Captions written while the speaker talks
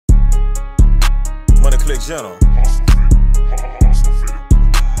MoneyKlick General.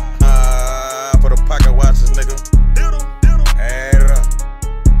 For the pocket watches, nigga. Add it up.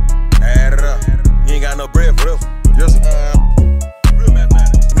 Add it up. You ain't got no bread for this. Yes, real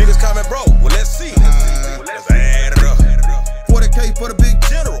mathematics. Niggas comment broke. Well, let's see. Let's add it up. 40K for the big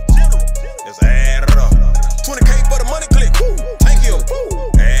general. Let's add it up. 20K for the MoneyKlick Tankie.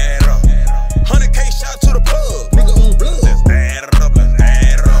 Add it up. 100K shot to the plug. Nigga on blood. Let's add it up. Let's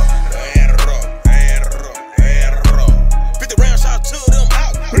add it up. Add it up. Add it up. Add it up. 50 round shot to them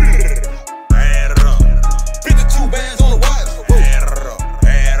out. Add it up. 52 bands on the watch. Add it up.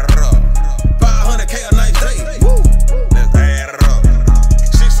 Add it up. 500K a nice day. Let's add it up.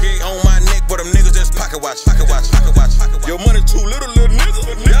 68 on my neck, but them niggas just pocket watch. Pocket watch. Pocket watch. Your money too little niggas.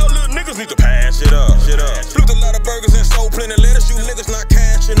 Y'all little niggas need to pass it up. Flipped a lot of burgers and sold plenty lettuce. You niggas not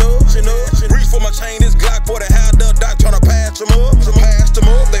cashing up. Reach for my chain, this Glock for the high duck dot tryna patch them up.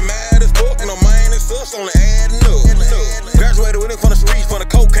 They mad as fuck. No man, it's us only adding up. Graduated with it from the streets, from the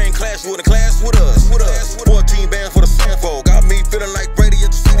cocaine class with a class with us. 14 bands for the Super. Got me feeling like Brady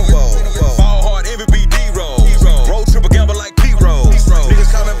at the Super Bowl. Ball hard MVP D-roll. Road trip a gamble like P-roll.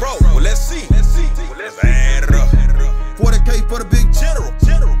 Niggas coming broke. Well, let's see. Let's add it up. 40K for the big general.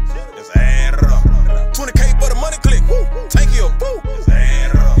 Let's add it up. 20K for the MoneyKlick Tankie. Let's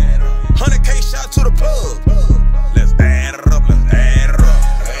add it up. 100K shot to the plug. Let's add it up. Let's add it up.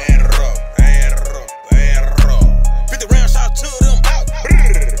 Add it up. Add it up. Add it up. 50 round shot to them out.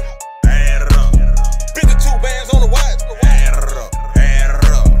 Add it up. 52 bands on the watch. Add it up. Add it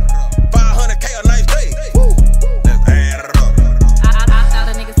up. 500K a nice day. Let's add it up. I thought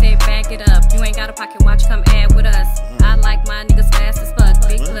a nigga said back it up. You ain't got a pocket watch, come add with us. I like my niggas fast as fuck.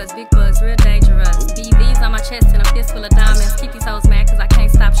 Big bucks, real dangerous. BVs on my chest and a fist full of diamonds. Keep these hoes mad cause I can't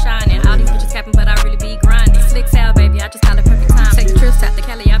stop shining. All these bitches capping, but I really be grinding. Slick sale, baby, I just got a perfect time. Take the trips out to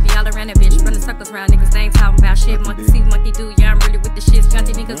Cali, I be all around that bitch. Running circles around niggas, they ain't talking about shit. Monkey see, monkey do, yeah, I'm really with the shit. Young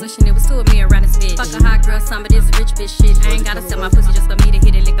niggas wishing it was two of me around this bitch. Fuck a hot girl, some of this rich bitch shit. I ain't gotta sell my pussy just for me to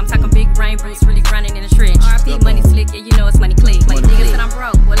hit it lick. I'm talking big brain Bruce, really grinding in the trench. RP MoneyKlick, yeah, you know it's MoneyKlick. Niggas said I'm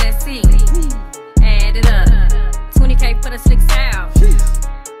broke, well let's see. Add it up. 20K for the slick style.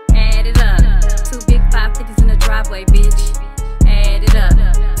 Add it up. 2 big 550s in the driveway, bitch. Add it up.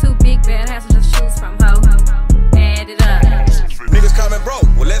 2 big bad houses just shoes from hoe. Add it up. Niggas coming broke.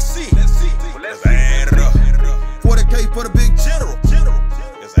 Well, let's see. Let's add it up. 40K for the big general.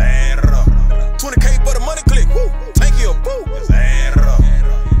 Let's add it up. 20K for the MoneyKlick Tankie. Let's add it up.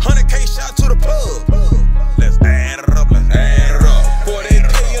 100K shot to the plug. Let's add it up. Let's add it up.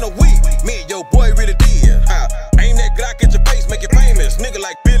 40K in a week. Me and your boy really did. Aim that Glock at your face, make it famous. Nigga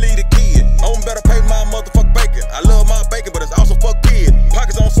like Billy the Kid. Oh, better pay my motherfucking bacon. I love my bacon, but it's also fuck kid.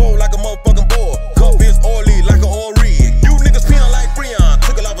 Pockets on swole like a motherfucking boy. Cup is oily like an oil rig. You niggas peeing like Freon.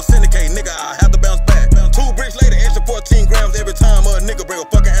 Took it off a syndicate, nigga, I have to bounce back. 2 bricks later, extra 14 grams every time a nigga bring a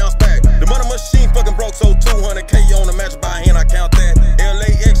fucking ounce back. The money machine fucking broke, so 200K on the match by hand, I count that.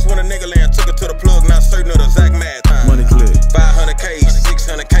 LAX when a nigga land, took it to the plug, not certain of the exact mad time. MoneyKlick. 500K,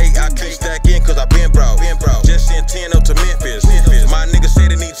 600K, I can't stack in cause I been broke. Just sent 10 up to Memphis. My nigga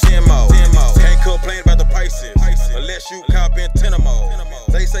said it need 10 more. Can't complain about the prices unless you cop in 10 or more.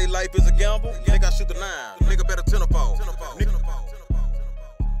 They say life is a gamble, nigga I shoot the 9, nigga better 10 or 4.